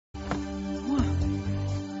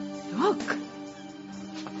Look!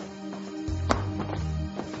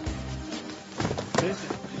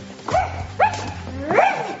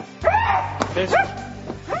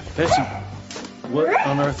 Fancy, what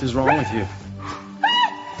on earth is wrong with you?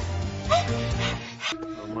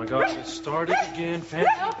 Oh my God, it started again, Fancy.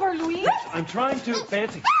 Help her, Louise! I'm trying to,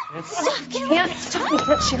 Fancy. Can't stop me,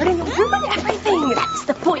 Aunt Sheridan. You'll ruin everything. That's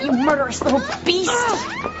the point, you murderous little beast.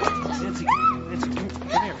 Fancy,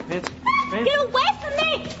 come here, Fancy. Get away from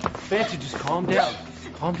me! Fancy, just calm down.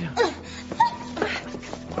 Calm down.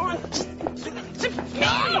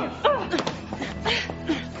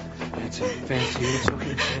 Fancy, it's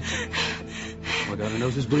okay, Fancy. Oh my God, her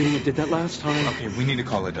nose is bleeding. It did that last time. Okay, we need to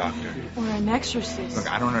call a doctor. Or an exorcist.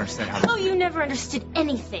 Look, I don't understand how Oh, you never understood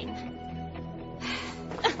anything.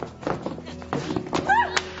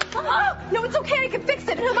 No, it's okay. I can fix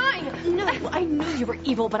it. It's mine. No, I knew you were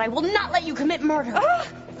evil, but I will not let you commit murder. What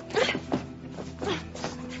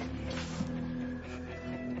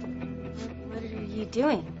are you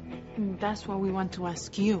doing? That's what we want to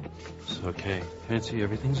ask you. It's okay. Fancy,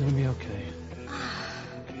 everything's gonna be okay.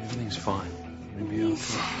 Everything's fine. It's gonna be okay.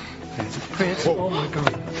 Fancy, oh my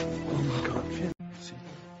God. Oh my God, Fancy.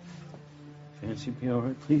 Fancy, be all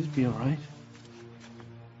right. Please be all right.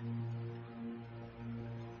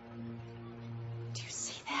 Do you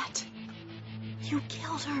see that? You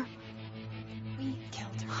killed her. We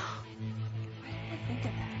killed her. Why didn't I think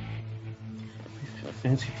of that?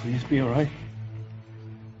 Fancy, please be all right.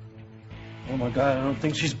 Oh my God, I don't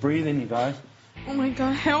think she's breathing, you guys. Oh my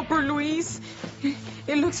God, help her, Louise.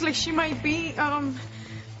 It looks like she might be, No,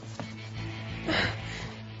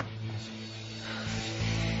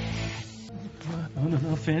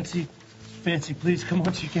 Fancy. Fancy, please, come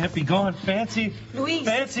on, she can't be gone. Fancy. Louise,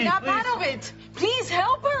 Fancy, snap please. out of it. Please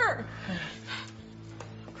help her.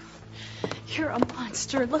 You're a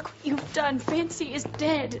monster. Look what you've done. Fancy is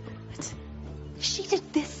dead. She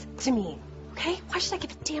did this to me, okay? Why should I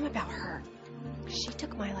give a damn about her? She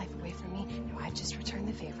took my life away from me. Now I just returned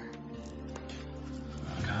the favor.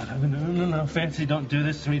 Oh God, no, Fancy, don't do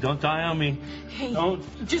this to me. Don't die on me. Hey, Don't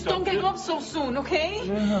don't do get it. up so soon, okay?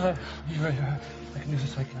 No, you're right. I can do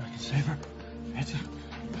this. I can save her. Fancy.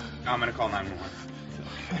 I'm gonna call 911.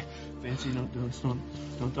 Okay. Fancy, don't do this.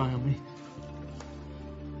 Don't die on me.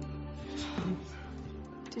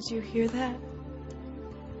 Did you hear that?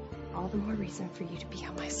 All the more reason for you to be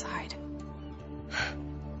on my side.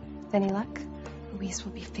 Any luck? Louise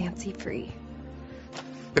will be fancy free.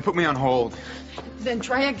 They put me on hold. Then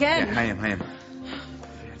try again. Yeah, I am. Fancy.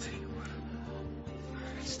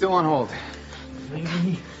 Still on hold.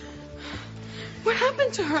 Lady. What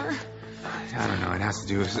happened to her? I don't know. It has to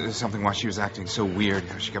do with something why she was acting so weird.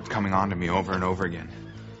 She kept coming on to me over and over again.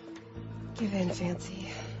 Give in,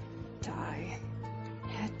 Fancy. Die.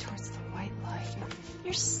 Head towards the white light.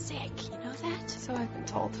 You're sick, you know that? So I've been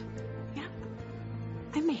told. Yeah.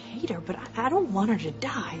 I may hate her, but I don't want her to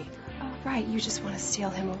die. Oh, right. You just want to steal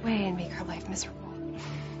him away and make her life miserable.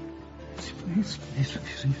 Please.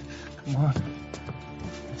 Come on.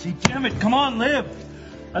 Fancy, damn it. Come on, live.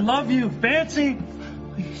 I love you. Fancy.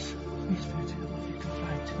 Please, Fancy. I love you. Come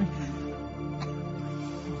back to me.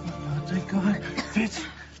 Oh, God, thank God. Fancy.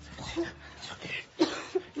 It's okay.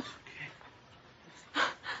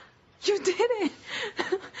 You did it.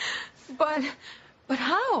 But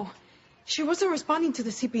how? She wasn't responding to the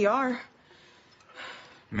CPR.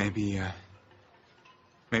 Maybe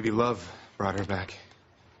love brought her back.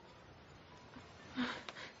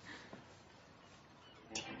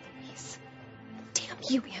 Damn Louise. Damn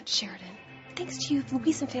you, Aunt Sheridan. Thanks to you,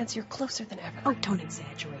 Louise and Fancy are closer than ever. Oh, don't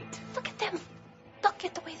exaggerate. Look at them. Look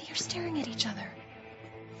at the way that you're staring at each other.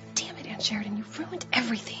 Damn it, Aunt Sheridan. You've ruined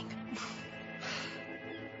everything.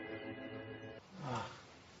 What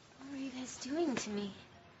are you guys doing to me?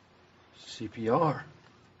 CPR.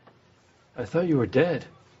 I thought you were dead.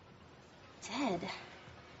 Dead.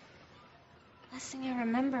 Last thing I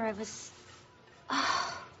remember, I was...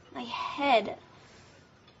 Oh, my head.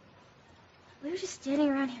 We were just standing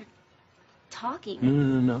around here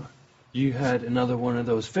talking. No. You had another one of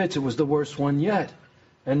those fits. It was the worst one yet.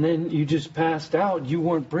 And then you just passed out. You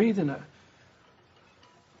weren't breathing. For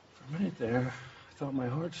a minute there, I thought my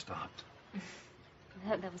heart stopped.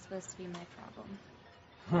 That was supposed to be my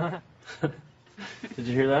problem. Did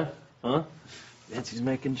you hear that? Huh? Nancy's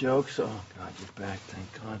making jokes. Oh, God, you're back.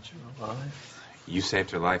 Thank God you're alive. You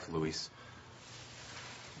saved her life, Luis.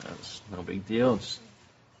 That was no big deal. It's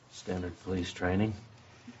standard police training.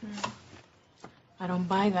 I don't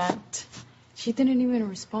buy that. She didn't even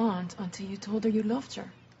respond until you told her you loved her.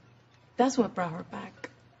 That's what brought her back.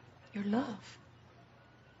 Your love.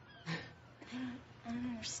 I don't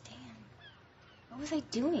understand. What was I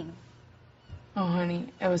doing? Oh, honey,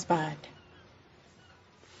 it was bad.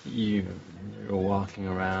 You're walking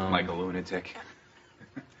around Like a lunatic.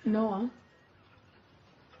 Noah?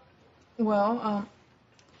 Well,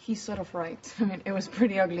 he's sort of right. I mean, it was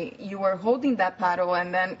pretty ugly. You were holding that paddle,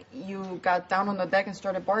 and then you got down on the deck and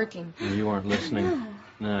started barking. You weren't listening.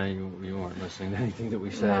 No, you weren't listening to anything that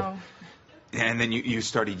we said. No. And then you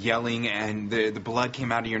started yelling, and the blood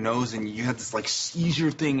came out of your nose, and you had this, like,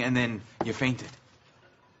 seizure thing, and then you fainted.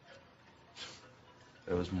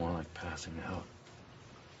 It was more like passing out.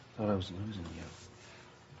 Thought I was losing you.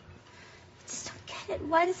 I just don't get it.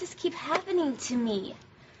 Why does this keep happening to me?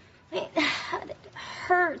 I mean, it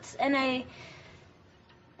hurts, and I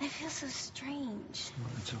feel so strange.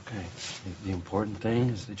 Well, it's okay. The important thing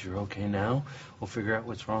is that you're okay now. We'll figure out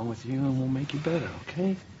what's wrong with you, and we'll make you better,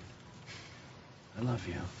 okay? I love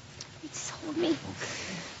you. Just hold me.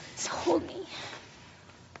 Just hold me.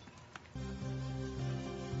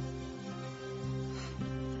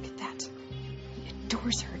 Look at that. He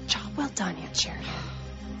adores her. Job well done, Aunt Sheridan.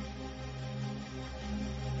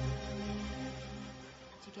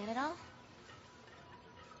 Did you get it all?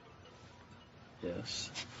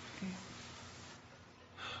 Yes.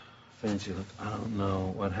 Fancy, look, I don't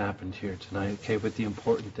know what happened here tonight, okay? But the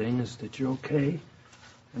important thing is that you're okay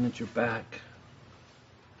and that you're back.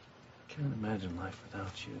 I can't imagine life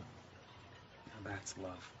without you. Now that's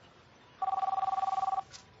love.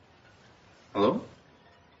 Hello?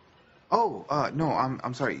 Oh, no,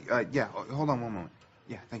 I'm sorry. Yeah, hold on one moment.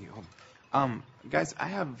 Yeah, thank you, hold on. Guys, I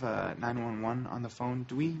have 911 on the phone.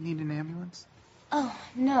 Do we need an ambulance? Oh,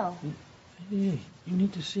 no. Hey, you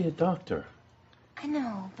need to see a doctor. I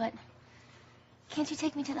know, but can't you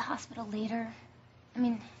take me to the hospital later? I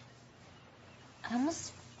mean, I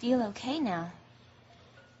almost feel okay now.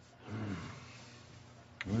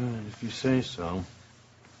 Well, if you say so.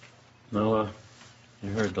 Noah,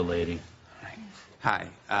 you heard the lady. Hi.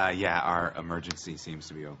 Yeah, our emergency seems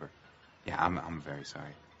to be over. Yeah, I'm very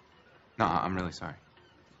sorry. No, I'm really sorry.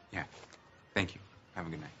 Yeah. Thank you. Have a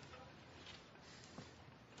good night.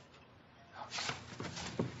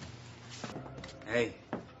 Hey,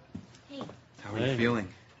 Hey, how are you feeling?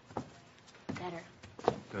 better.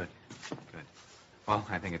 Good. Good. Well,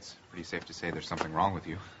 I think it's pretty safe to say there's something wrong with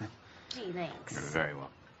you. Gee, thanks. You're very well.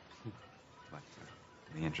 But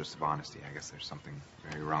in the interest of honesty, I guess there's something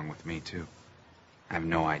very wrong with me, too. I have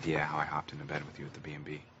no idea how I hopped into bed with you at the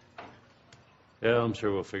B&B. Yeah, I'm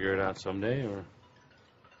sure we'll figure it out someday, or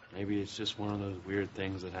maybe it's just one of those weird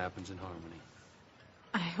things that happens in Harmony.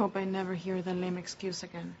 I hope I never hear that lame excuse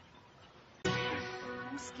again.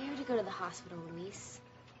 I'm scared to go to the hospital, Luis.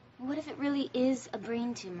 What if it really is a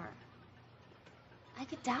brain tumor? I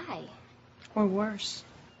could die. Or worse.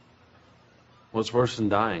 What's worse than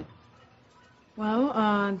dying?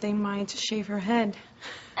 Well, they might shave her head.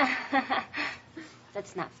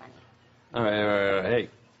 That's not funny. All right. Hey,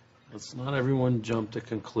 let's not everyone jump to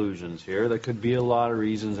conclusions here. There could be a lot of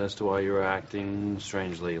reasons as to why you're acting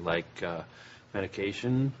strangely, like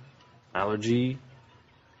medication, allergy,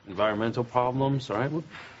 environmental problems. All right,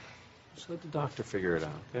 just let the doctor figure it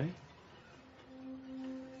out, okay?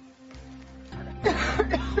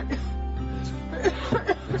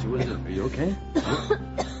 Fancy, what is it? Are you okay?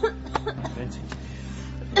 Fancy.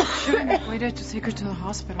 Should I have waited to take her to the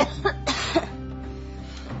hospital?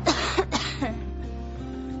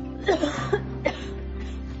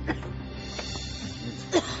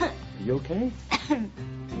 Are you okay? Oh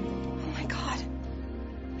my God.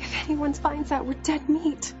 If anyone finds out, we're dead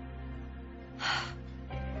meat.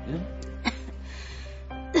 Yeah?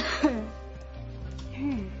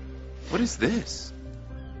 What is this?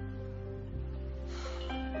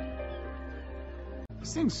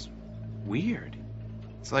 This thing's weird.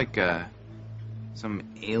 It's like some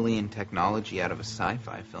alien technology out of a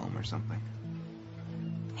sci-fi film or something.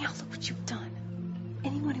 Now look what you've done.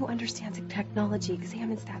 Anyone who understands technology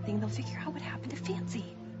examines that thing, they'll figure out what happened to Fancy.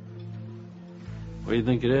 What do you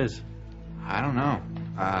think it is? I don't know.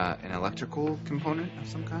 An electrical component of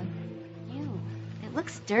some kind? Ew, it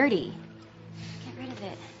looks dirty. Get rid of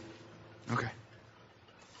it. Okay.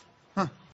 Huh.